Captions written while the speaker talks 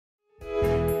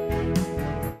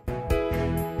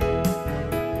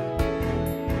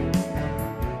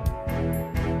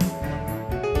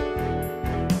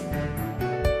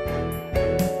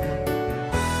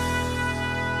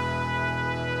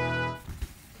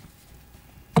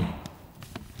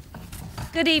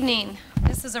Good evening.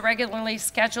 This is a regularly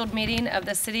scheduled meeting of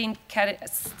the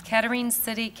Kettering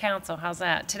City Council. How's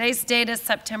that? Today's date is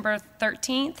September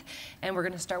 13th, and we're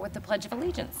going to start with the Pledge of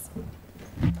Allegiance.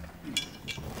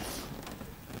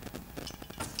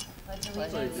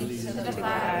 Pledge allegiance to the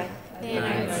flag of the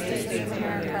United States of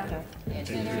America, and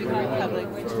to the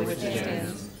republic for which it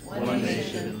stands, one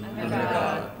nation, under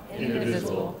God,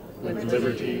 indivisible, with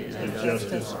liberty and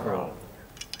justice for all.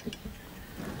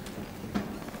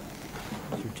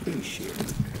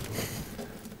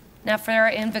 Now for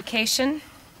our invocation.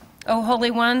 O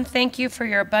Holy One, thank you for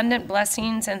your abundant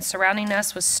blessings and surrounding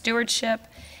us with stewardship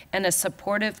and a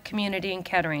supportive community in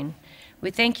Kettering. We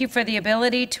thank you for the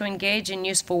ability to engage in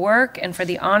useful work and for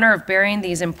the honor of bearing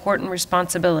these important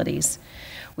responsibilities.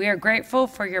 We are grateful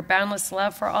for your boundless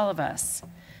love for all of us.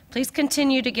 Please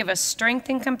continue to give us strength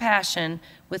and compassion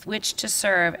with which to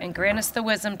serve and grant us the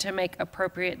wisdom to make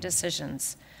appropriate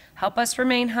decisions. Help us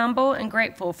remain humble and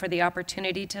grateful for the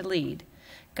opportunity to lead.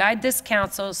 Guide this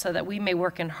council so that we may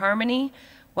work in harmony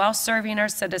while serving our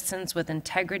citizens with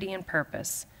integrity and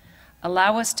purpose.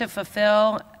 Allow us to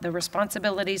fulfill the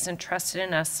responsibilities entrusted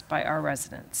in us by our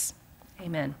residents.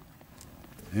 Amen.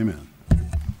 Amen.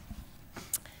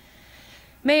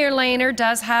 Mayor Lehner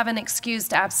does have an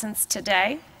excused absence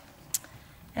today.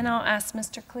 And I'll ask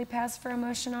Mr. Klepas for a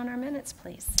motion on our minutes,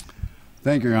 please.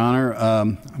 Thank you, Your Honor.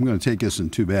 I'm going to take this in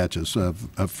two batches.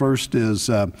 First is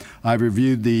I've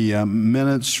reviewed the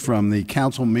minutes from the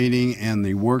council meeting and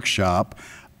the workshop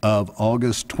of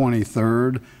August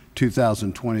 23rd,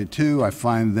 2022. I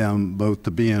find them both to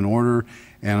be in order,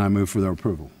 and I move for their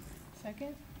approval.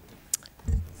 Second.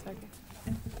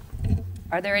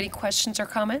 Are there any questions or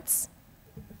comments?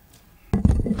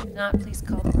 If not, please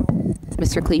call the roll.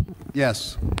 Mr. Kleep?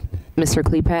 Yes. Mr.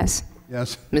 Klepas?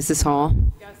 Yes. Mrs. Hall?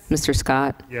 Yes. Mr.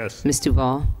 Scott? Yes. Ms.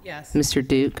 Duval? Yes. Mr.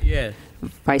 Duke? Yes.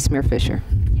 Vice Mayor Fisher?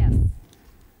 Yes.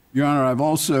 Your Honor, I've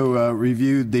also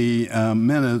reviewed the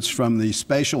minutes from the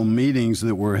special meetings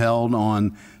that were held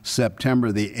on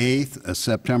September the 8th,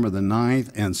 September the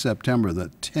 9th, and September the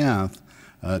 10th,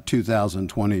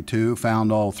 2022.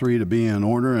 Found all three to be in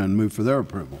order and move for their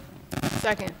approval.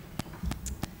 Second.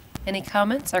 Any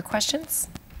comments or questions?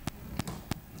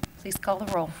 Please call the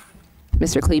roll.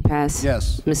 Mr. Klepas?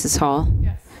 Yes. Mrs. Hall?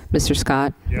 Yes. Mr.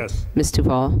 Scott? Yes. Ms.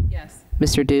 Duval? Yes.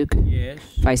 Mr. Duke? Yes.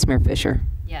 Vice Mayor Fisher?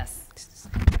 Yes.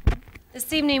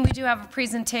 This evening, we do have a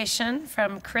presentation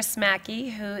from Chris Mackey,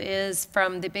 who is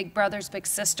from the Big Brothers Big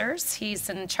Sisters. He's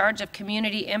in charge of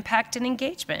community impact and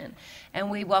engagement. And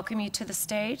we welcome you to the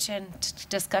stage and to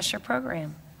discuss your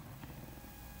program.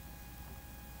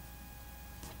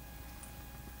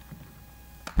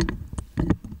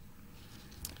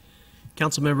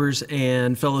 Council members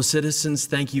and fellow citizens,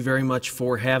 thank you very much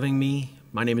for having me.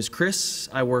 My name is Chris.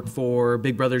 I work for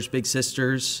Big Brothers Big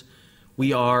Sisters.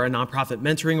 We are a nonprofit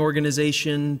mentoring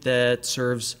organization that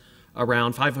serves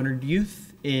around 500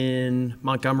 youth in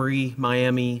Montgomery,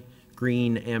 Miami,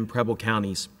 Greene, and Preble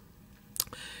counties.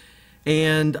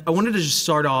 And I wanted to just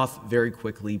start off very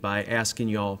quickly by asking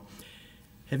y'all,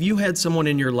 have you had someone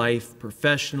in your life,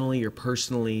 professionally or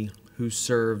personally, who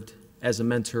served as a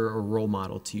mentor or role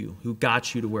model to you, who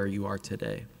got you to where you are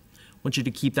today? I want you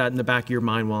to keep that in the back of your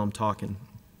mind while I'm talking.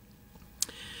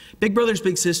 Big Brothers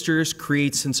Big Sisters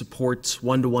creates and supports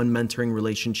one-to-one mentoring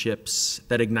relationships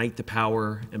that ignite the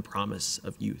power and promise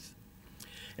of youth.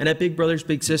 And at Big Brothers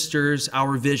Big Sisters,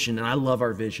 our vision, and I love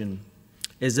our vision,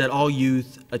 is that all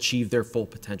youth achieve their full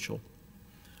potential.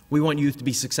 We want youth to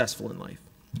be successful in life.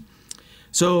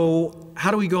 So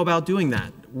how do we go about doing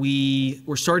that? We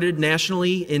were started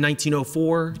nationally in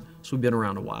 1904, so we've been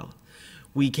around a while.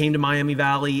 We came to Miami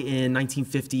Valley in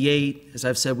 1958. As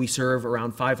I've said, we serve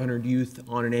around 500 youth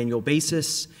on an annual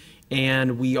basis,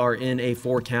 and we are in a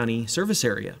 4-county service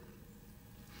area.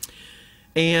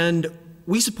 And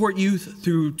we support youth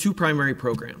through two primary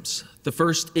programs. The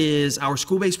first is our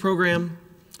school-based program,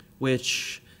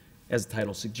 which, as the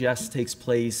title suggests, takes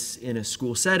place in a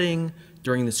school setting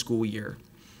during the school year.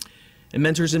 And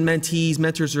mentors and mentees,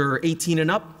 mentors are 18 and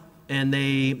up, and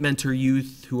they mentor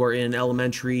youth who are in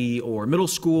elementary or middle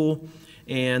school,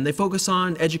 and they focus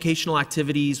on educational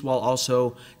activities while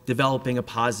also developing a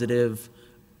positive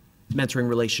mentoring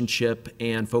relationship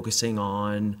and focusing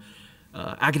on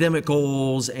academic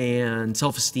goals and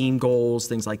self-esteem goals,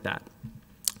 things like that.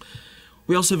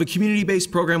 We also have a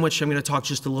community-based program, which I'm going to talk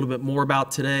just a little bit more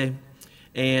about today.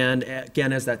 And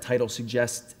again, as that title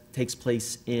suggests, takes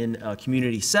place in a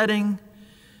community setting.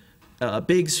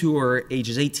 Bigs who are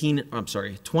ages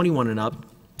 21 and up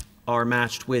are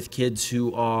matched with kids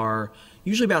who are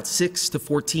usually about 6 to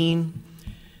 14.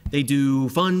 They do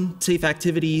fun, safe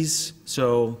activities,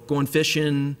 so going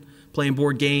fishing, playing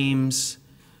board games,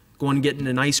 going and getting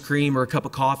an ice cream or a cup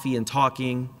of coffee and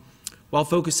talking, while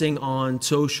focusing on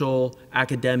social,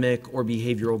 academic, or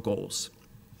behavioral goals.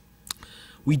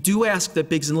 We do ask that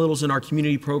Bigs and Littles in our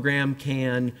community program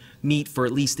can meet for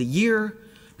at least a year,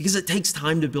 because it takes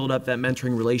time to build up that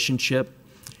mentoring relationship,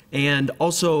 and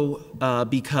also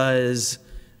because,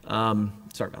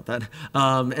 sorry about that,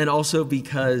 and also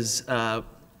because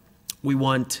we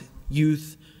want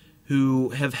youth who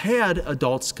have had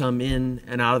adults come in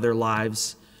and out of their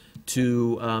lives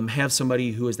to have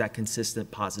somebody who is that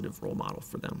consistent, positive role model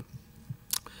for them.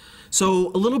 So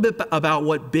a little bit about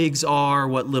what Bigs are,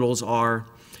 what Littles are.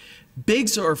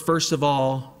 Bigs are, first of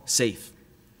all, safe.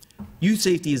 Youth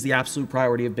safety is the absolute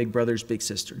priority of Big Brothers Big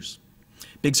Sisters.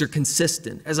 Bigs are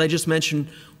consistent. As I just mentioned,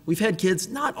 we've had kids,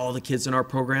 not all the kids in our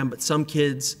program, but some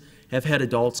kids have had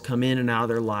adults come in and out of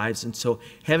their lives, and so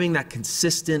having that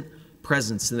consistent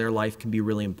presence in their life can be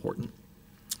really important.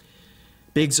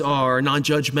 Bigs are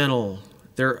non-judgmental,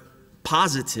 they're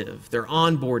positive, they're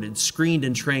onboarded, screened,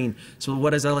 and trained. So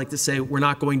what, as I like to say, we're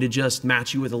not going to just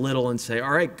match you with a little and say,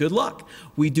 all right, good luck.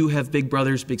 We do have Big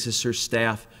Brothers Big Sisters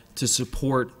staff to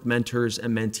support mentors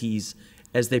and mentees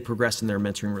as they progress in their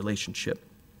mentoring relationship.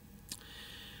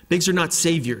 Bigs are not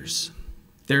saviors.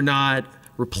 They're not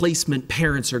replacement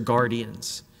parents or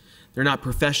guardians. They're not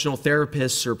professional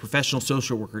therapists or professional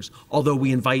social workers, although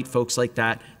we invite folks like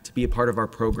that to be a part of our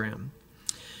program.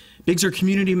 Bigs are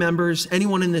community members,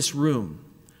 anyone in this room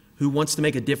who wants to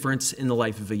make a difference in the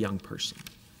life of a young person.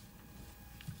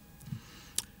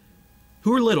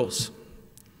 Who are Littles?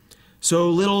 So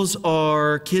Littles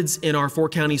are kids in our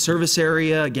 4-county service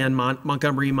area, again,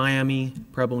 Montgomery, Miami,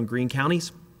 Preble, and Greene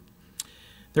counties.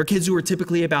 They're kids who are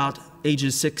typically about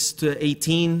ages 6 to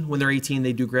 18. When they're 18,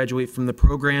 they do graduate from the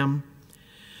program.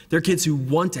 They're kids who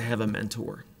want to have a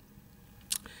mentor.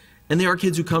 And they are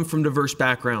kids who come from diverse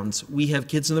backgrounds. We have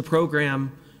kids in the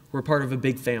program who are part of a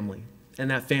big family, and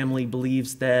that family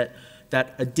believes that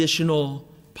that additional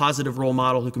positive role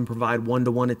model who can provide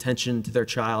one-to-one attention to their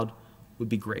child would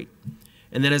be great.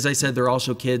 And then, as I said, there are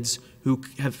also kids who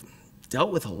have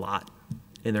dealt with a lot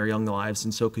in their young lives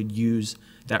and so could use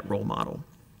that role model.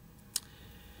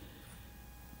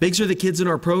 Bigs are the kids in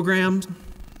our program,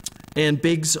 and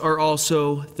Bigs are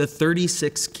also the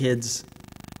 36 kids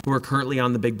who are currently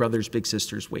on the Big Brothers Big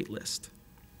Sisters wait list.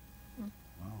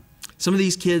 Wow. Some of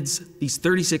these kids, these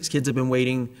 36 kids, have been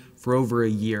waiting for over a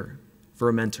year for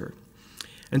a mentor.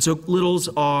 And so Littles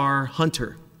are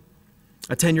Hunter,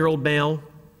 a 10-year-old male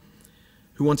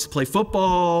who wants to play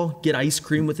football, get ice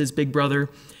cream with his big brother,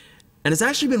 and has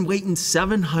actually been waiting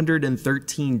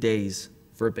 713 days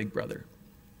for a big brother.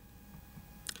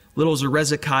 Littles are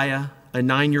Hezekiah, a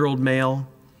 9-year-old male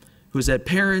who has had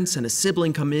parents and a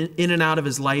sibling come in and out of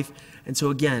his life. And so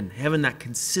again, having that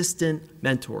consistent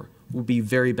mentor will be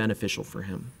very beneficial for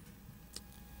him.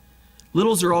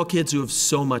 Littles are all kids who have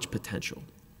so much potential.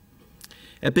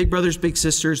 At Big Brothers Big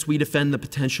Sisters, we defend the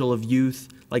potential of youth,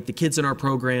 like the kids in our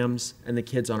programs and the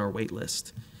kids on our wait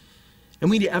list. And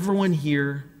we need everyone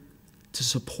here to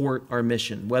support our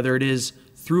mission, whether it is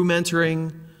through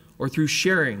mentoring or through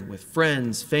sharing with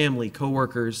friends, family,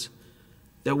 coworkers,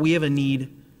 that we have a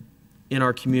need in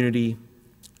our community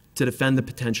to defend the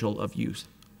potential of youth.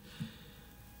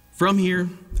 From here,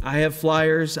 I have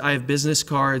flyers, I have business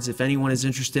cards if anyone is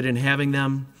interested in having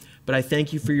them, but I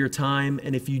thank you for your time,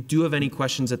 and if you do have any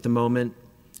questions at the moment,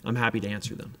 I'm happy to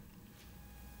answer them.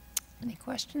 Any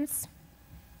questions?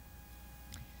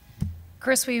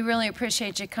 Chris, we really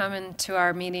appreciate you coming to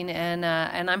our meeting, and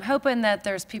I'm hoping that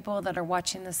there's people that are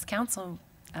watching this council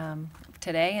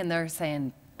today, and they're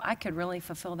saying, I could really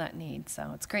fulfill that need.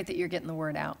 So it's great that you're getting the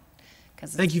word out.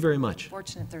 Thank you very much.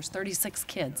 Fortunate there's 36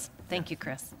 kids. Thank you,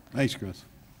 Chris. Thanks, Chris.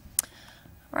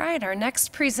 All right, our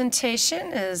next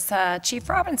presentation is Chief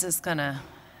Robbins is going to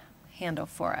handle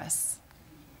for us.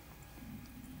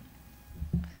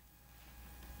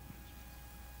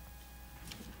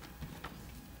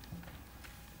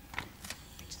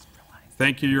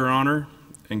 Thank you, Your Honor,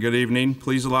 and good evening.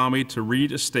 Please allow me to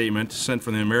read a statement sent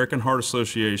from the American Heart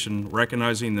Association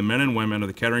recognizing the men and women of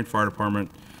the Kettering Fire Department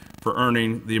for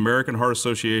earning the American Heart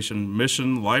Association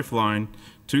Mission Lifeline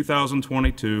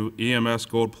 2022 EMS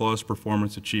Gold Plus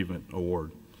Performance Achievement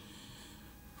Award.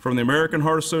 From the American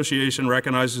Heart Association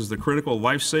recognizes the critical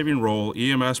life-saving role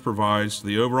EMS provides to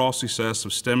the overall success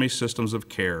of STEMI systems of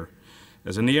care.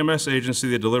 As an EMS agency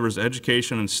that delivers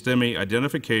education and STEMI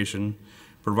identification,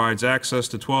 provides access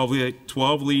to 12 lead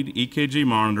EKG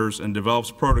monitors, and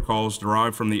develops protocols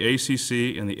derived from the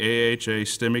ACC and the AHA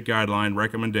STEMI guideline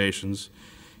recommendations,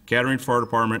 Kettering Fire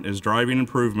Department is driving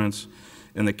improvements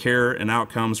in the care and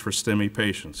outcomes for STEMI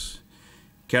patients.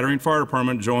 Kettering Fire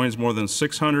Department joins more than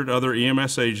 600 other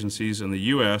EMS agencies in the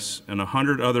U.S. and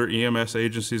 100 other EMS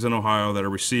agencies in Ohio that are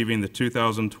receiving the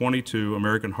 2022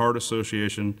 American Heart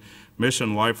Association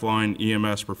Mission Lifeline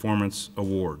EMS Performance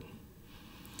Award.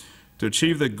 To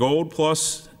achieve the Gold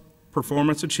Plus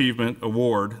Performance Achievement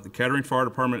Award, the Kettering Fire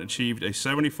Department achieved a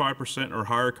 75% or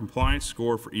higher compliance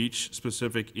score for each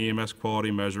specific EMS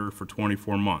quality measure for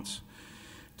 24 months.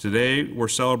 Today, we're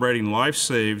celebrating life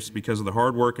saved because of the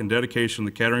hard work and dedication of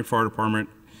the Kettering Fire Department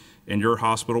and your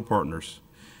hospital partners.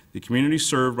 The community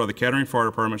served by the Kettering Fire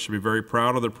Department should be very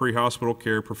proud of their pre-hospital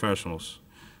care professionals.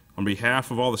 On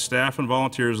behalf of all the staff and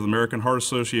volunteers of the American Heart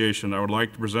Association, I would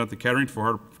like to present the Kettering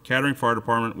Fire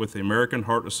Department with the American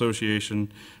Heart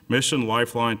Association Mission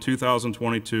Lifeline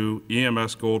 2022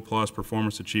 EMS Gold Plus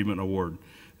Performance Achievement Award.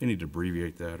 They need to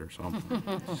abbreviate that or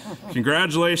something.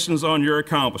 Congratulations on your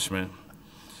accomplishment.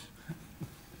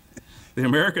 The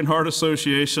American Heart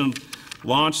Association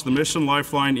launched the Mission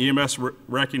Lifeline EMS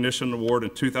Recognition Award in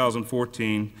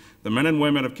 2014. The men and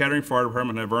women of Kettering Fire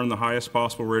Department have earned the highest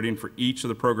possible rating for each of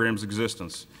the program's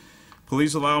existence.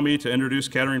 Please allow me to introduce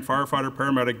Kettering firefighter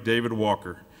paramedic David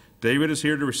Walker. David is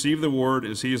here to receive the award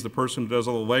as he is the person who does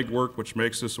all the legwork which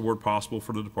makes this award possible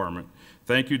for the department.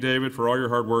 Thank you, David, for all your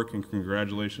hard work and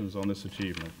congratulations on this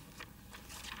achievement.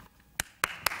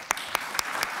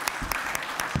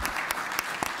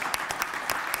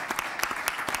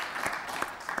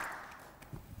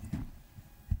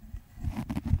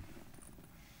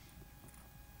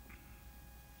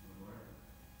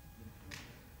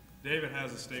 David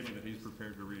has a statement that he's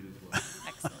prepared to read as well.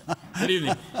 Excellent. Good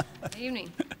evening. Good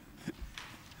evening.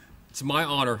 It's my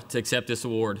honor to accept this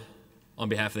award on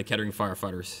behalf of the Kettering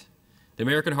firefighters. The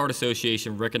American Heart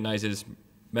Association recognizes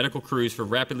medical crews for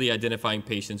rapidly identifying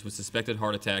patients with suspected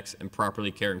heart attacks and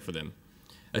properly caring for them.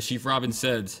 As Chief Robbins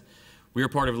says, we are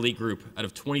part of an elite group. Out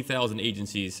of 20,000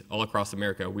 agencies all across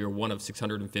America, we are one of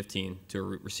 615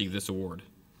 to receive this award.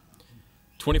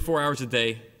 24 hours a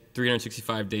day,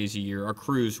 365 days a year, our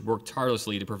crews work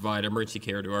tirelessly to provide emergency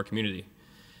care to our community.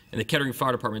 And the Kettering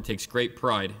Fire Department takes great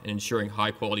pride in ensuring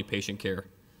high-quality patient care.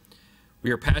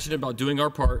 We are passionate about doing our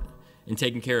part in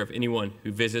taking care of anyone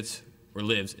who visits or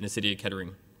lives in the city of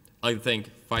Kettering. I'd like to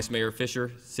thank Vice Mayor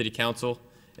Fisher, City Council,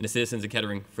 and the citizens of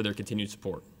Kettering for their continued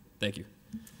support. Thank you.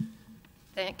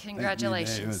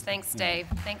 Congratulations. Thanks, Dave.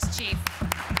 Thanks, Chief.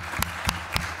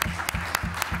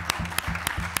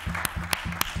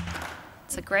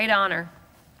 It's a great honor.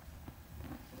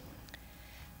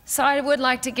 So I would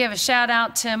like to give a shout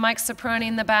out to Mike Soproni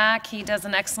in the back. He does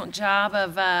an excellent job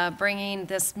of bringing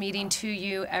this meeting to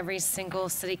you every single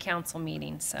city council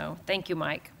meeting. So thank you,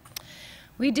 Mike.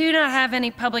 We do not have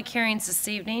any public hearings this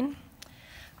evening.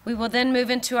 We will then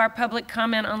move into our public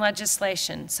comment on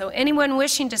legislation. So anyone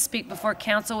wishing to speak before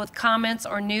council with comments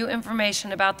or new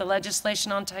information about the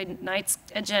legislation on tonight's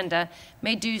agenda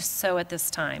may do so at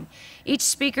this time. Each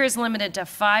speaker is limited to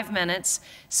 5 minutes.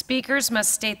 Speakers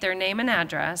must state their name and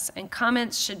address, and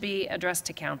comments should be addressed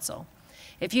to council.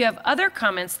 If you have other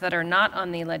comments that are not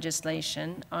on the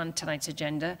legislation on tonight's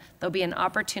agenda, there'll be an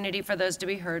opportunity for those to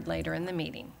be heard later in the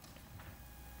meeting.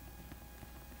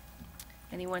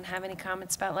 Anyone have any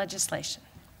comments about legislation?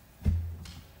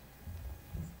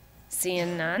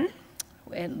 Seeing none,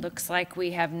 it looks like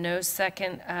we have no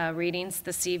second readings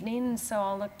this evening, so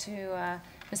I'll look to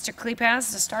Mr.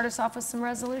 Kleepas to start us off with some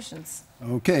resolutions.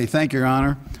 Okay, thank you, Your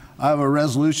Honor. I have a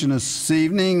resolution this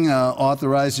evening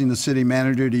authorizing the city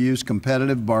manager to use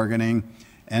competitive bargaining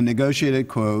and negotiated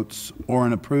quotes or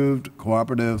an approved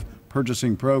cooperative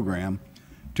purchasing program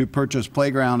to purchase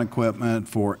playground equipment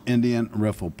for Indian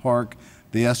Riffle Park.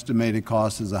 The estimated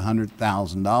cost is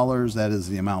 $100,000. That is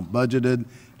the amount budgeted.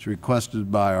 It's requested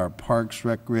by our Parks,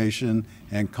 Recreation,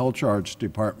 and Culture Arts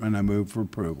Department. I move for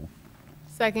approval.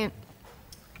 Second.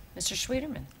 Mr.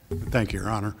 Schwederman. Thank you, Your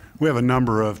Honor. We have a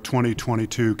number of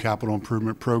 2022 capital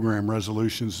improvement program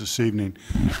resolutions this evening.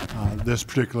 This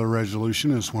particular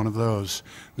resolution is one of those.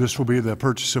 This will be the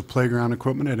purchase of playground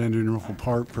equipment at Indian Riffle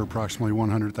Park for approximately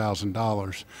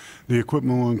 $100,000. The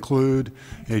equipment will include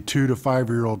a 2 to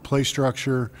 5-year-old play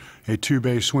structure, a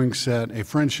 2-bay swing set, a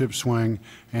friendship swing,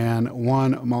 and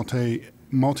one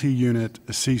multi-unit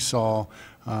seesaw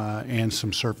and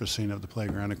some surfacing of the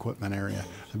playground equipment area.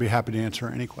 I'd be happy to answer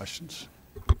any questions.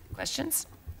 Questions?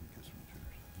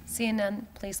 Seeing none,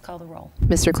 please call the roll.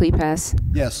 Mr. Kleepas?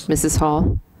 Yes. Mrs.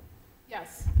 Hall?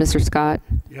 Yes. Mr. Scott?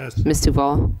 Yes. Ms.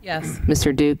 Duval? Yes.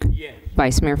 Mr. Duke? Yes.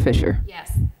 Vice Mayor Fisher?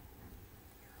 Yes.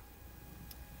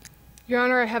 Your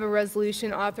Honor, I have a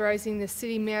resolution authorizing the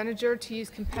city manager to use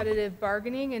competitive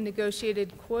bargaining and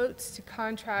negotiated quotes to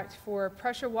contract for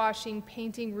pressure washing,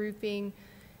 painting, roofing,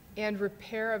 and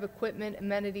repair of equipment,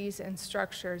 amenities, and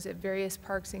structures at various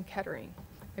parks in Kettering.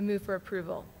 I move for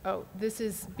approval. Oh, this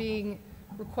is being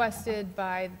requested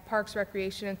by the Parks,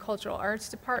 Recreation, and Cultural Arts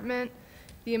Department.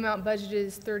 The amount budgeted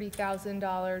is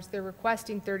 $30,000. They're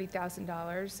requesting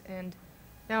 $30,000, and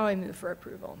now I move for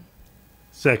approval.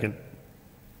 Second.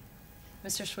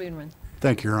 Mr. Schwiedeman.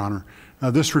 Thank you, Your Honor.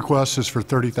 This request is for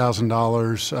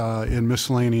 $30,000 in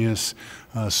miscellaneous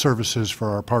services for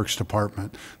our Parks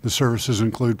Department. The services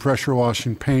include pressure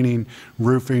washing, painting,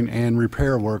 roofing, and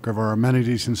repair work of our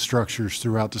amenities and structures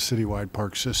throughout the citywide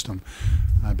park system.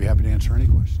 I'd be happy to answer any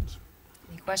questions.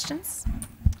 Any questions?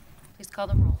 Please call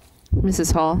the roll.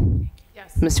 Mrs. Hall?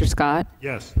 Yes. Mr. Scott?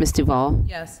 Yes. Ms. Duval?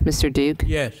 Yes. Mr. Duke?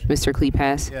 Yes. Mr.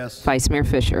 Klepass? Yes. Vice Mayor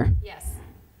Fisher? Yes.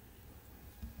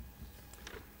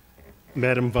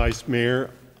 Madam Vice Mayor,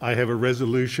 I have a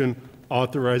resolution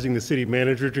authorizing the city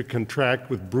manager to contract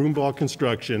with Broomball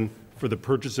Construction for the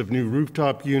purchase of new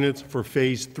rooftop units for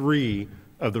Phase 3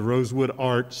 of the Rosewood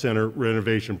Art Center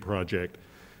renovation project.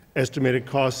 Estimated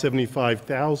cost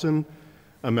 $75,000,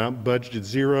 amount budgeted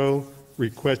 $0,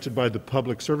 requested by the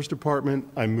Public Service Department.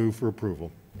 I move for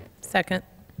approval. Second.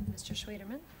 Mr.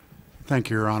 Schwiedeman. Thank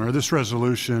you, Your Honor. This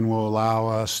resolution will allow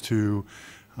us to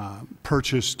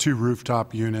purchase 2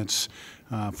 rooftop units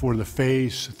for the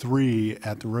Phase 3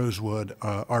 at the Rosewood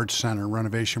Arts Center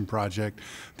renovation project.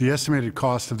 The estimated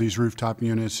cost of these rooftop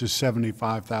units is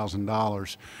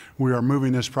 $75,000. We are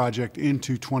moving this project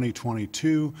into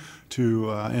 2022 to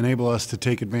enable us to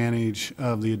take advantage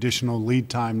of the additional lead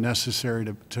time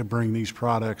necessary to bring these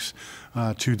products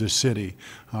to the city.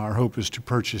 Our hope is to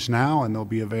purchase now, and they'll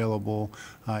be available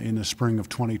in the spring of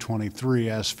 2023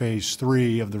 as Phase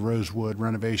 3 of the Rosewood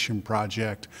renovation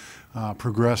project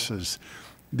progresses.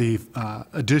 The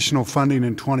additional funding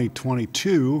in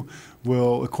 2022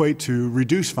 will equate to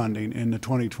reduced funding in the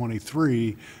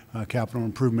 2023 capital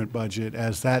improvement budget,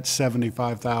 as that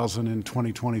 $75,000 in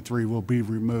 2023 will be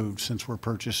removed since we're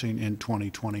purchasing in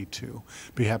 2022.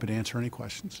 Be happy to answer any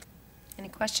questions. Any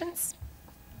questions?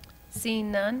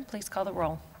 Seeing none, please call the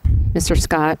roll. Mr.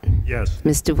 Scott? Yes.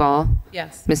 Ms. Duval?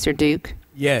 Yes. Mr. Duke?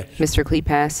 Yes. Mr.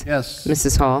 Klepass? Yes.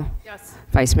 Mrs. Hall? Yes.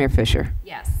 Vice Mayor Fisher?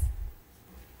 Yes.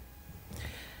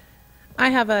 I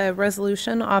have a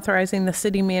resolution authorizing the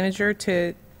city manager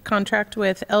to contract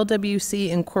with LWC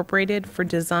Incorporated for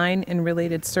design and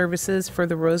related services for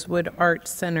the Rosewood Art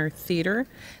Center Theater.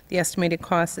 The estimated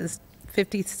cost is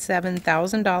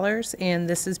 $57,000, and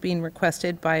this is being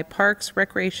requested by Parks,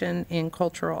 Recreation, and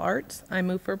Cultural Arts. I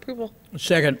move for approval.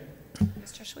 Second.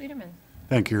 Mr. Schwiedeman.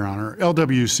 Thank you, Your Honor.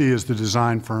 LWC is the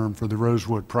design firm for the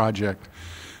Rosewood project.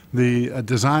 The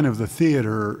design of the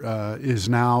theater is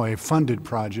now a funded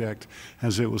project,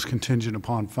 as it was contingent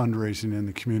upon fundraising in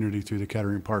the community through the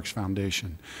Kettering Parks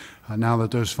Foundation. Now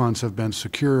that those funds have been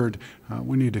secured,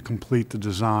 we need to complete the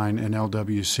design, and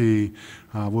LWC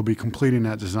will be completing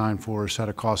that design for us at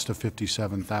a cost of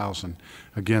 $57,000.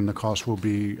 Again, the cost will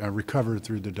be recovered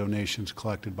through the donations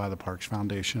collected by the Parks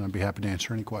Foundation. I'd be happy to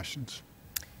answer any questions.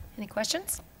 Any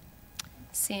questions?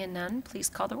 Seeing none, please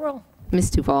call the roll. Ms.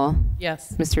 Duval?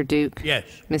 Yes. Mr. Duke? Yes.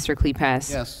 Mr.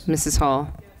 Klepass? Yes. Mrs. Hall?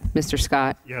 Mr.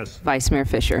 Scott? Yes. Vice Mayor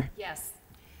Fisher? Yes.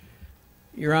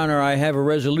 Your Honor, I have a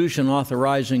resolution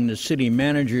authorizing the city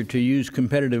manager to use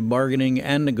competitive bargaining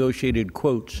and negotiated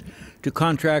quotes to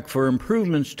contract for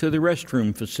improvements to the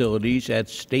restroom facilities at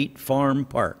State Farm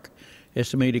Park.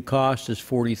 Estimated cost is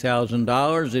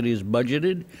 $40,000. It is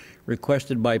budgeted,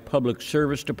 requested by Public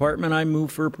Service Department. I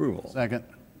move for approval. Second.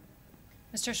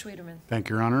 Mr. Schwiedeman. Thank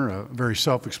you, Your Honor. A very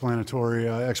self-explanatory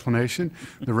explanation.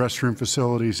 The restroom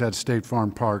facilities at State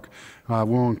Farm Park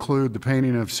will include the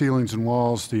painting of ceilings and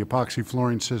walls, the epoxy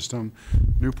flooring system,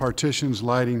 new partitions,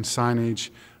 lighting, signage,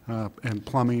 and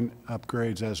plumbing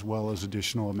upgrades, as well as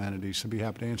additional amenities. So be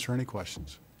happy to answer any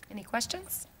questions. Any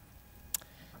questions?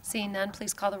 Seeing none,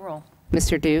 please call the roll.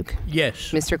 Mr. Duke?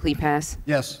 Yes. Mr. Klepass?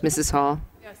 Yes. Mrs. Hall?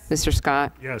 Yes. Mr.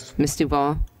 Scott? Yes. Ms.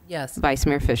 Duval? Yes. Vice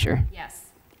Mayor Fisher? Yes.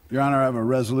 Your Honor, I have a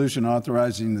resolution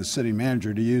authorizing the city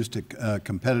manager to use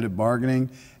competitive bargaining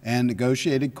and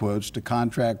negotiated quotes to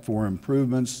contract for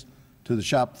improvements to the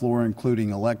shop floor, including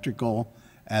electrical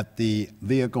at the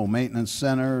Vehicle Maintenance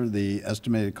Center. The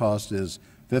estimated cost is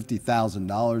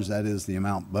 $50,000. That is the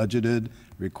amount budgeted,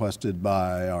 requested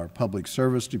by our Public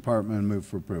Service Department. Move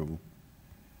for approval.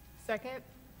 Second.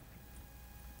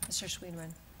 Mr.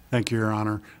 Schwiedeman. Thank you, Your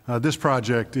Honor. This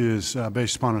project is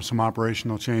based upon some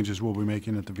operational changes we'll be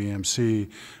making at the VMC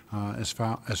as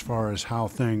far as how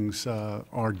things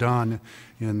are done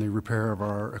in the repair of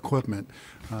our equipment.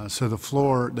 So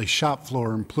the shop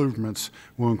floor improvements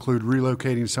will include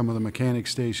relocating some of the mechanic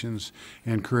stations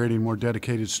and creating more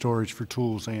dedicated storage for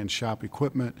tools and shop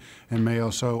equipment, and may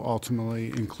also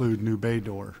ultimately include new bay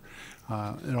door.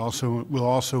 It will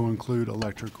also include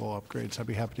electrical upgrades. I'd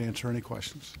be happy to answer any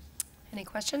questions. Any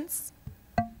questions?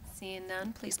 Seeing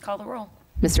none, please call the roll.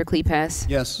 Mr. Kleipas?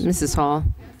 Yes. Mrs. Hall?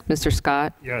 Mr.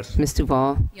 Scott? Yes. Ms.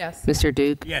 Duval? Yes. Mr.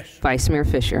 Duke? Yes. Vice Mayor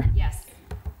Fisher? Yes.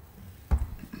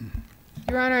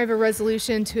 Your Honor, I have a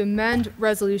resolution to amend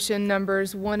resolution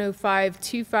numbers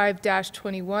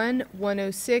 10525-21,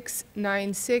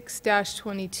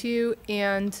 10696-22,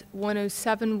 and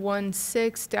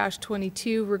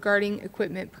 10716-22 regarding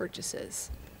equipment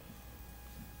purchases.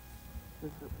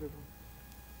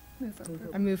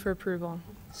 I move for approval.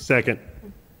 Second.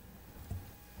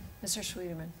 Mr.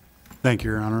 Schwederman. Thank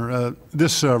you, Your Honor.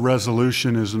 This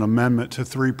resolution is an amendment to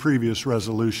 3 previous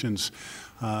resolutions.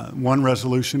 One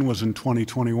resolution was in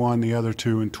 2021, the other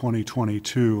 2 in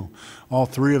 2022. All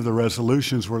 3 of the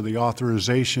resolutions were the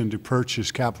authorization to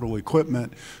purchase capital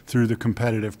equipment through the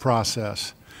competitive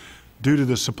process. Due to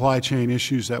the supply chain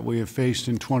issues that we have faced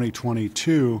in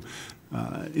 2022,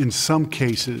 in some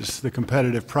cases, the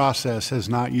competitive process has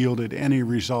not yielded any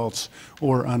results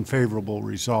or unfavorable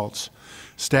results.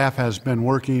 Staff has been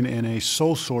working in a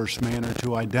sole source manner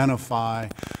to identify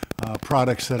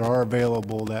products that are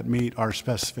available that meet our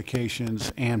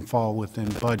specifications and fall within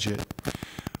budget.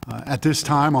 At this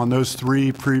time, on those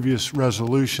 3 previous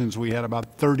resolutions, we had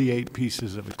about 38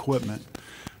 pieces of equipment.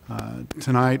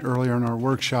 Tonight, earlier in our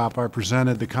workshop, I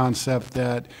presented the concept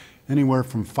that anywhere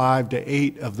from 5 to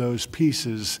 8 of those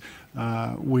pieces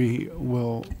we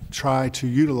will try to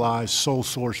utilize sole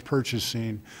source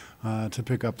purchasing to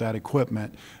pick up that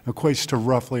equipment. Equates to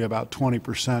roughly about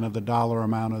 20% of the dollar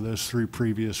amount of those 3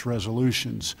 previous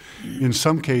resolutions. In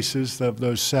some cases, of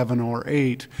those 7 or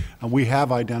 8, we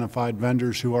have identified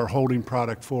vendors who are holding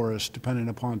product for us, depending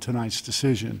upon tonight's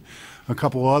decision. A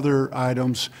couple other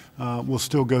items will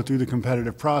still go through the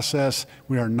competitive process.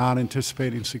 We are not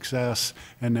anticipating success,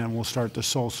 and then we'll start the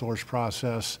sole source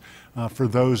process for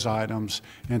those items,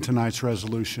 and tonight's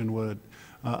resolution would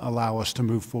allow us to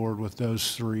move forward with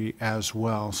those 3 as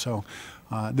well. So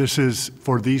this is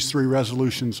for these 3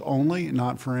 resolutions only,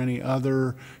 not for any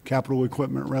other capital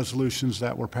equipment resolutions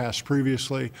that were passed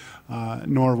previously,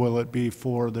 nor will it be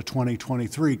for the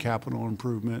 2023 capital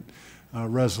improvement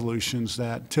resolutions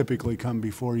that typically come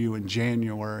before you in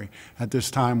January. At this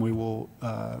time, we would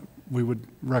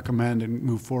recommend and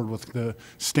move forward with the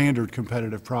standard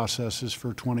competitive processes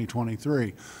for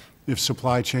 2023. If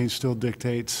supply chain still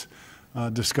dictates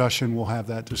discussion, we'll have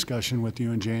that discussion with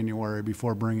you in January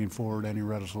before bringing forward any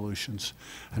resolutions.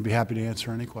 I'd be happy to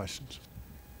answer any questions.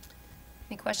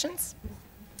 Any questions?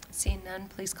 Seeing none,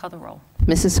 please call the roll.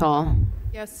 Mrs. Hall?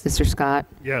 Yes. Mr. Scott?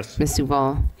 Yes. Ms.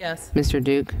 Duval? Yes. Mr.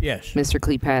 Duke? Yes. Mr.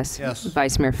 Kleipas? Yes.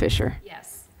 Vice Mayor Fisher?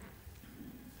 Yes.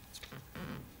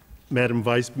 Madam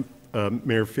Vice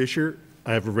Mayor Fisher,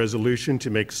 I have a resolution to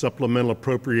make supplemental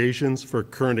appropriations for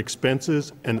current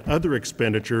expenses and other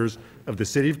expenditures of the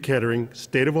City of Kettering,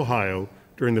 State of Ohio,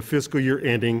 during the fiscal year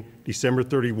ending December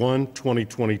 31,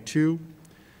 2022.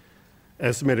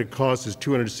 Estimated cost is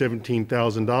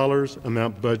 $217,000.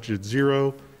 Amount budgeted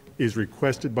 0 is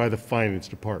requested by the Finance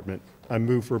Department. I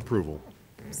move for approval.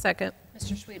 Second.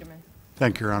 Mr. Schwederman.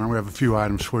 Thank you, Your Honor. We have a few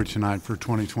items for you tonight for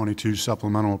 2022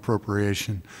 supplemental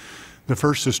appropriation. The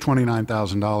first is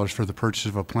 $29,000 for the purchase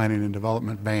of a planning and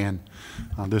development van.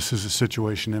 This is a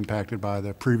situation impacted by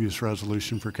the previous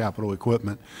resolution for capital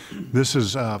equipment. This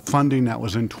is funding that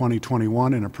was in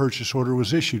 2021, and a purchase order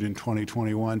was issued in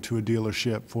 2021 to a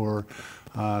dealership for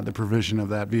the provision of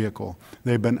that vehicle.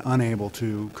 They've been unable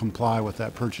to comply with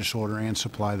that purchase order and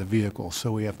supply the vehicle.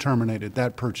 So we have terminated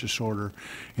that purchase order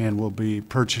and will be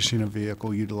purchasing a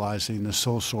vehicle utilizing the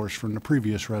sole source from the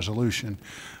previous resolution.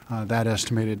 That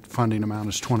estimated funding amount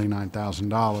is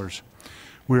 $29,000.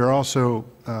 We are also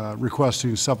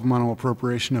requesting supplemental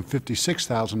appropriation of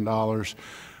 $56,000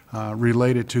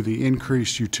 related to the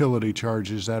increased utility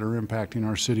charges that are impacting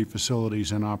our city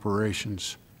facilities and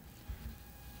operations.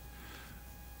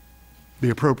 The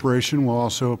appropriation will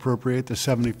also appropriate the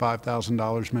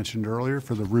 $75,000 mentioned earlier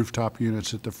for the rooftop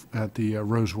units at the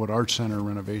Rosewood Arts Center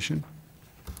renovation.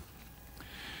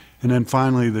 And then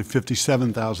finally, the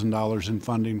 $57,000 in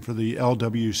funding for the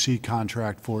LWC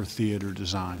contract for theater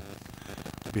design.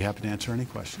 I'd be happy to answer any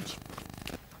questions.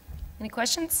 Any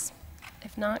questions?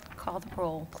 If not, call the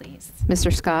roll, please.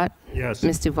 Mr. Scott? Yes.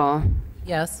 Ms. Duval?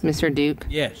 Yes. Mr. Duke?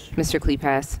 Yes. Mr.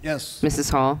 Klepass? Yes.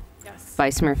 Mrs. Hall? Yes.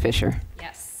 Vice Mayor Fisher?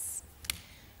 Yes.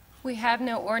 We have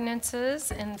no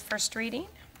ordinances in first reading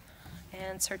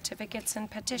and certificates and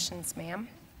petitions, ma'am.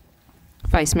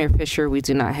 Vice Mayor Fisher, we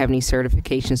do not have any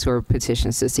certifications or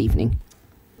petitions this evening.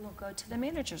 We'll go to the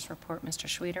manager's report, Mr.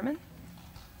 Schwederman.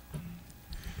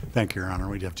 Thank you, Your Honor.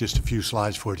 We have just a few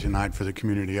slides for tonight for the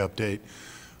community update.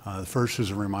 The first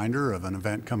is a reminder of an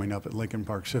event coming up at Lincoln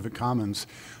Park Civic Commons.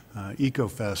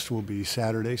 EcoFest will be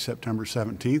Saturday, September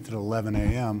 17th at 11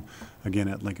 a.m., again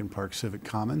at Lincoln Park Civic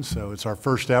Commons. So it's our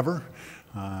first ever,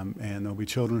 and there'll be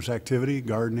children's activity,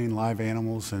 gardening, live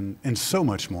animals, and so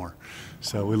much more.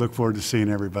 So we look forward to seeing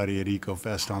everybody at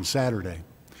EcoFest on Saturday.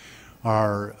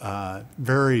 Our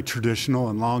very traditional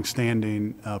and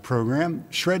long-standing program,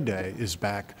 Shred Day, is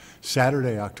back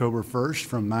Saturday, October 1st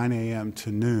from 9 a.m.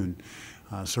 to noon.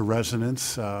 So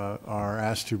residents are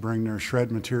asked to bring their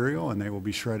shred material, and they will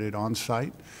be shredded on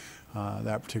site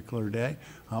that particular day.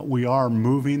 We are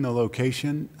moving the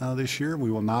location this year.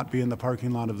 We will not be in the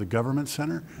parking lot of the Government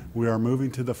Center. We are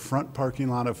moving to the front parking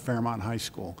lot of Fairmont High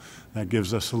School. That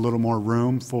gives us a little more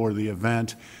room for the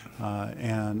event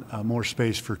and more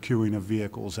space for queuing of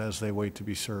vehicles as they wait to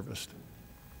be serviced.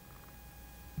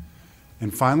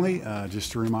 And finally,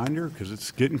 just a reminder, because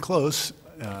it's getting close,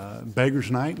 Beggars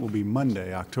Night will be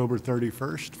Monday, October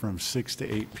 31st from 6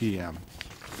 to 8 p.m.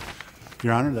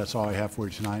 Your Honor, that's all I have for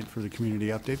you tonight for the community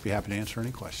update. Be happy to answer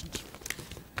any questions.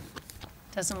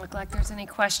 Doesn't look like there's any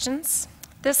questions.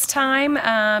 This time,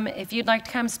 if you'd like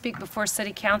to come speak before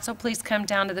City Council, please come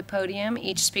down to the podium.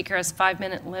 Each speaker has a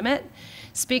 5-minute limit.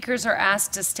 Speakers are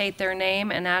asked to state their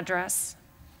name and address.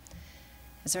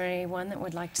 Is there anyone that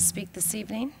would like to speak this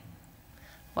evening?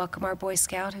 Welcome our Boy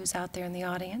Scout who's out there in the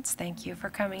audience. Thank you for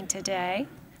coming today.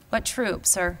 What troop,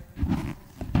 sir?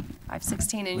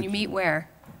 516, and you meet where?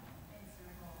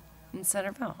 In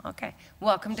Centerville. Okay.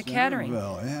 Welcome to Kettering.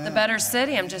 Yeah. The better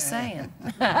city, I'm just saying.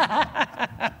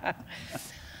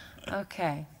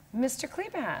 Okay. Mr.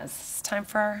 Klepass, it's time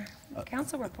for our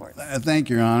council reports. Thank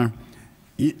you, Your Honor.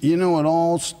 You know, it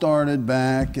all started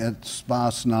back at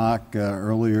Spasnock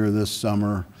earlier this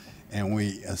summer, and we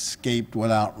escaped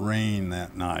without rain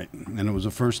that night. And it was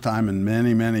the first time in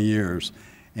many, many years.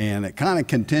 And it kind of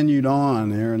continued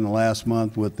on here in the last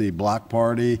month with the block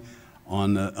party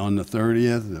on the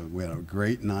 30th. We had a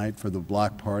great night for the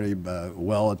block party,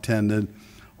 well attended.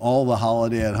 All the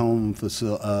holiday at home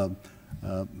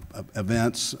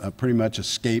events pretty much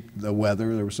escaped the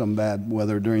weather. There was some bad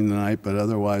weather during the night, but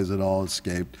otherwise it all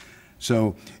escaped.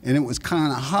 So, and it was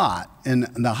kind of hot, and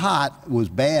the hot was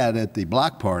bad at the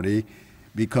block party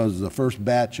because the first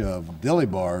batch of dilly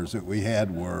bars that we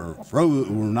had were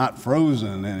not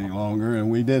frozen any longer, and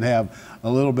we did have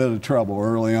a little bit of trouble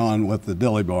early on with the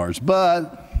dilly bars.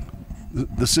 But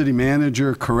the city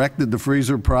manager corrected the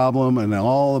freezer problem, and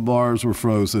all the bars were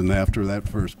frozen after that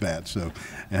first batch. So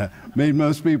made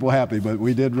most people happy, but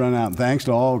we did run out. And thanks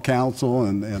to all council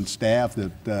and staff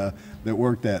that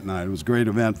worked that night. It was a great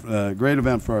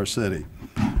event for our city.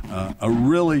 A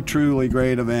really, truly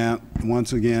great event.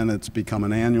 Once again, it's become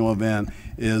an annual event,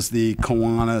 is the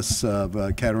Kiwanis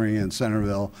of Kettering and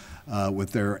Centerville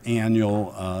with their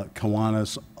annual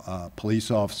Kiwanis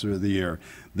Police Officer of the Year.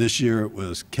 This year it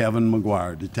was Kevin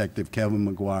McGuire, Detective Kevin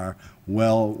McGuire.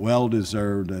 Well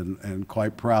deserved, and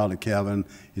quite proud of Kevin.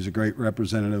 He's a great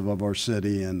representative of our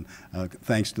city, and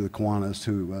thanks to the Kiwanis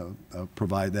who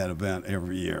provide that event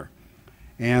every year.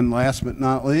 And last but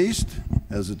not least,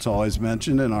 as it's always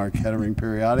mentioned in our Kettering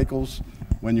periodicals,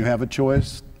 when you have a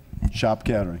choice, shop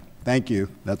Kettering. Thank you.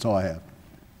 That's all I have.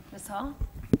 Ms. Hall?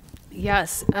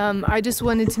 Yes, I just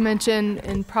wanted to mention,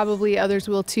 and probably others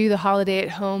will too, the Holiday at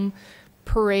Home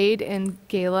parade and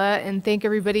gala, and thank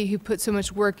everybody who put so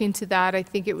much work into that. I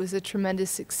think it was a tremendous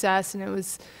success, and it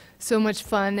was so much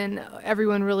fun, and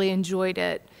everyone really enjoyed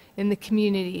it in the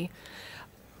community.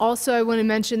 Also, I want to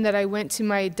mention that I went to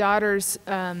my daughter's,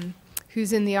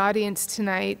 who's in the audience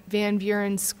tonight, Van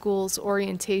Buren School's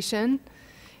orientation,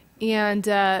 and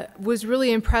was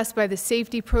really impressed by the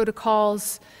safety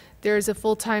protocols. There's a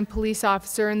full-time police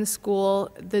officer in the school.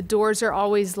 The doors are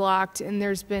always locked, and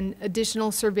there's been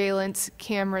additional surveillance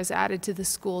cameras added to the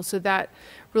school, so that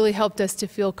really helped us to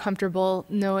feel comfortable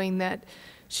knowing that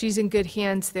she's in good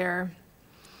hands there.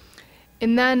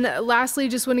 And then lastly,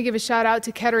 just want to give a shout out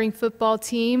to Kettering football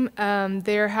team.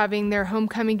 They're having their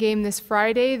homecoming game this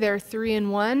Friday. They're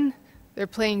 3-1. They're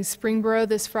playing Springboro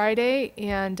this Friday,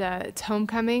 and it's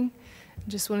homecoming.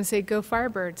 Just want to say go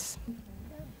Firebirds.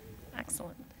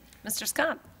 Excellent. Mr.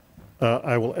 Scott?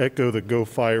 I will echo the Go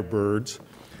Firebirds,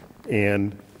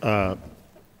 and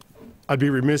I'd be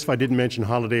remiss if I didn't mention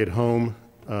Holiday at Home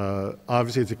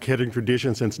Obviously, it's a Kettering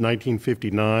tradition since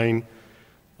 1959.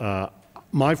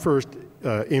 My first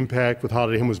impact with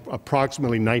Holiday at Home was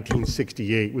approximately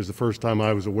 1968 was the first time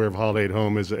I was aware of Holiday at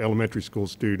Home as an elementary school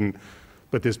student.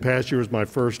 But this past year was my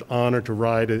first honor to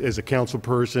ride as a council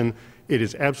person. It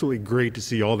is absolutely great to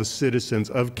see all the citizens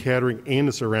of Kettering and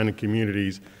the surrounding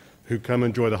communities who come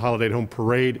enjoy the Holiday at Home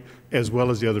parade as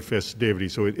well as the other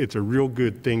festivities. So it's a real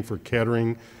good thing for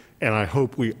Kettering, and I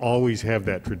hope we always have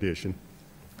that tradition.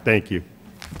 Thank you.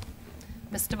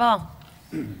 Ms. Duvall.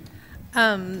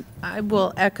 I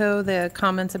will echo the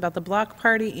comments about the block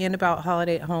party and about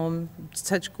Holiday at Home.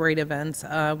 Such great events.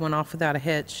 Went off without a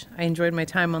hitch. I enjoyed my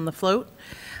time on the float.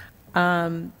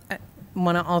 I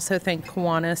want to also thank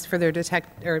Kiwanis for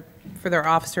their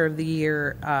Officer of the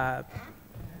Year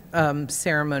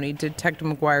ceremony. Detective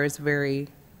McGuire is very,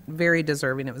 very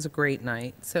deserving. It was a great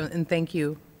night. So, and thank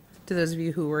you to those of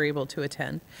you who were able to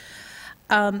attend.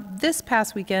 This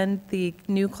past weekend, the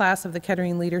new class of the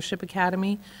Kettering Leadership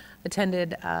Academy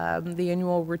attended the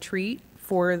annual retreat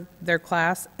for their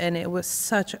class, and it was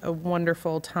such a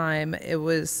wonderful time.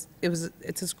 It's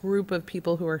this group of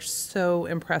people who are so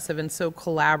impressive and so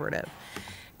collaborative.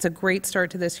 It's a great start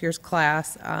to this year's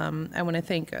class. I want to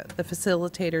thank the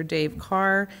facilitator, Dave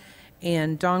Carr,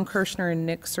 and Don Kirshner and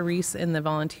Nick Cerise in the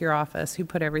volunteer office who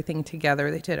put everything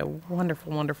together. They did a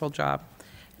wonderful, wonderful job.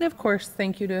 And of course,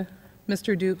 thank you to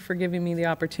Mr. Duke for giving me the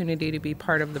opportunity to be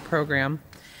part of the program.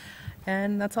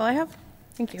 And that's all I have.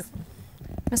 Thank you.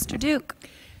 Mr. Duke.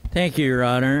 Thank you, Your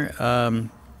Honor.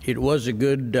 It was a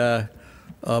good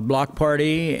block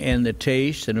party, and the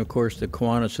taste, and of course the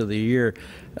Kiwanis of the Year.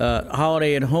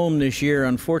 Holiday at Home this year,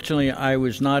 unfortunately, I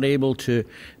was not able to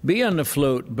be on the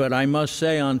float, but I must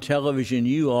say on television,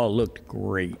 you all looked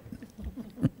great.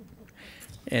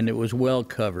 And it was well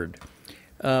covered.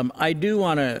 I do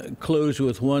want to close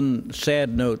with one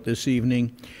sad note this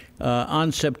evening.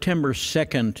 On September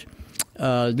 2nd,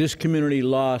 this community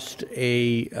lost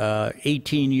a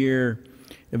 18-year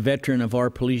veteran of our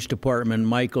police department.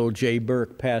 Michael J.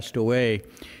 Burke passed away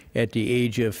at the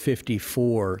age of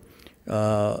 54.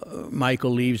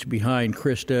 Michael leaves behind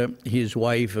Krista, his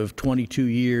wife of 22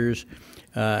 years,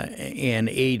 and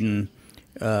Aiden,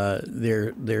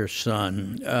 their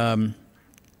son.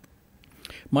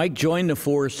 Mike joined the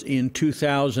force in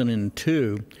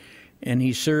 2002, and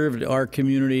he served our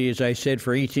community, as I said,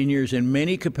 for 18 years in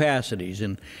many capacities.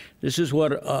 And this is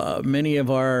what many of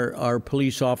our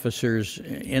police officers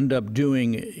end up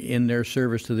doing in their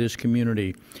service to this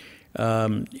community.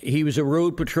 He was a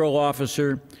road patrol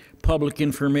officer, public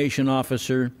information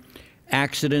officer,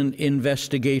 accident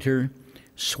investigator,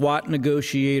 SWAT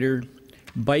negotiator,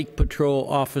 bike patrol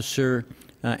officer,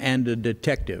 and a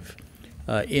detective.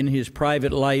 In his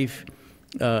private life,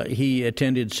 he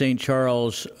attended St.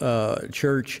 Charles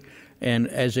Church and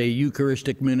as a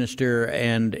Eucharistic minister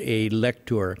and a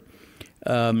lector.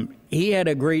 He had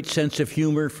a great sense of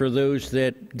humor for those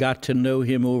that got to know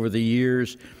him over the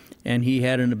years, and he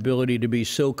had an ability to be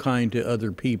so kind to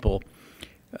other people.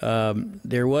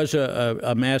 There was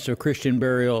a mass of Christian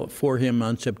burial for him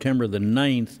on September the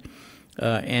 9th,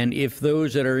 and if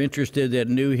those that are interested that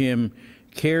knew him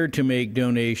cared to make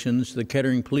donations, the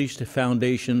Kettering Police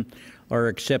Foundation are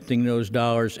accepting those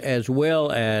dollars, as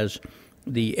well as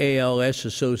the ALS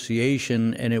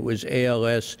Association, and it was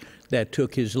ALS that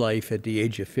took his life at the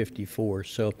age of 54.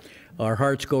 So our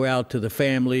hearts go out to the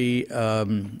family.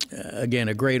 Again,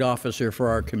 a great officer for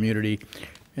our community,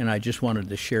 and I just wanted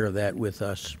to share that with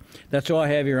us. That's all I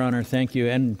have, Your Honor. Thank you,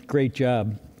 and great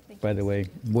job, by the way.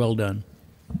 Well done.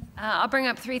 I'll bring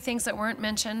up three things that weren't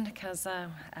mentioned because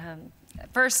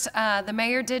first, the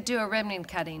mayor did do a ribbon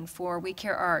cutting for We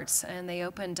Care Arts, and they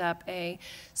opened up a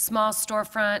small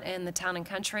storefront in the Town and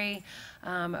Country,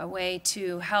 a way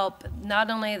to help not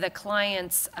only the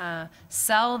clients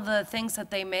sell the things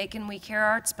that they make in We Care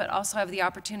Arts, but also have the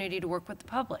opportunity to work with the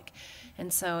public.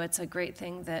 And so it's a great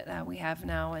thing that we have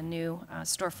now a new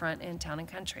storefront in Town and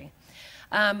Country.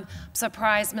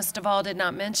 Surprised Ms. Duvall did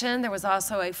not mention, there was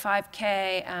also a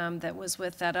 5K that was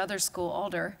with that other school,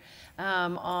 Alder,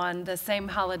 on the same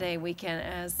holiday weekend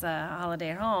as Holiday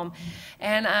at Home.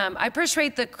 And I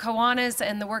appreciate the Kiwanis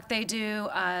and the work they do.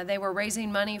 They were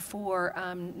raising money for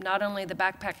not only the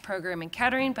backpack program in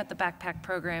Kettering, but the backpack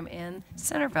program in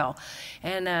Centerville.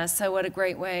 And so what a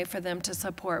great way for them to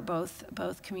support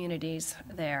both communities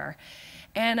there.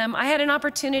 And I had an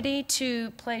opportunity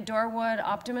to play Doorwood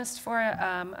Optimist for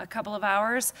a couple of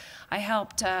hours. I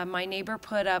helped my neighbor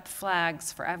put up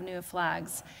flags for Avenue of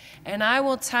Flags. And I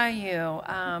will tell you,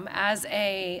 as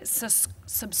a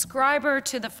subscriber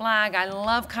to the flag, I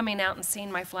love coming out and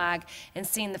seeing my flag and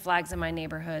seeing the flags in my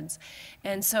neighborhoods.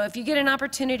 And so if you get an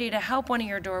opportunity to help one of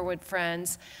your Doorwood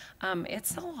friends,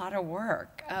 it's a lot of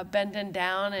work, bending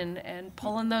down and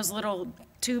pulling those little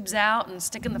tubes out and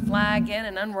sticking the flag in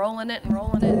and unrolling it and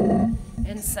rolling it.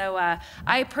 And so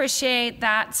I appreciate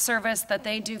that service that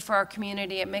they do for our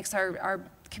community. It makes our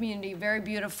community very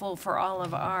beautiful for all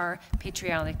of our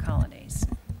patriotic holidays.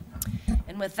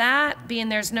 And with that, being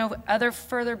there's no other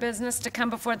further business to come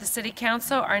before the City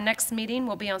Council, our next meeting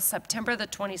will be on September the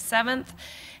 27th,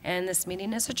 and this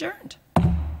meeting is adjourned.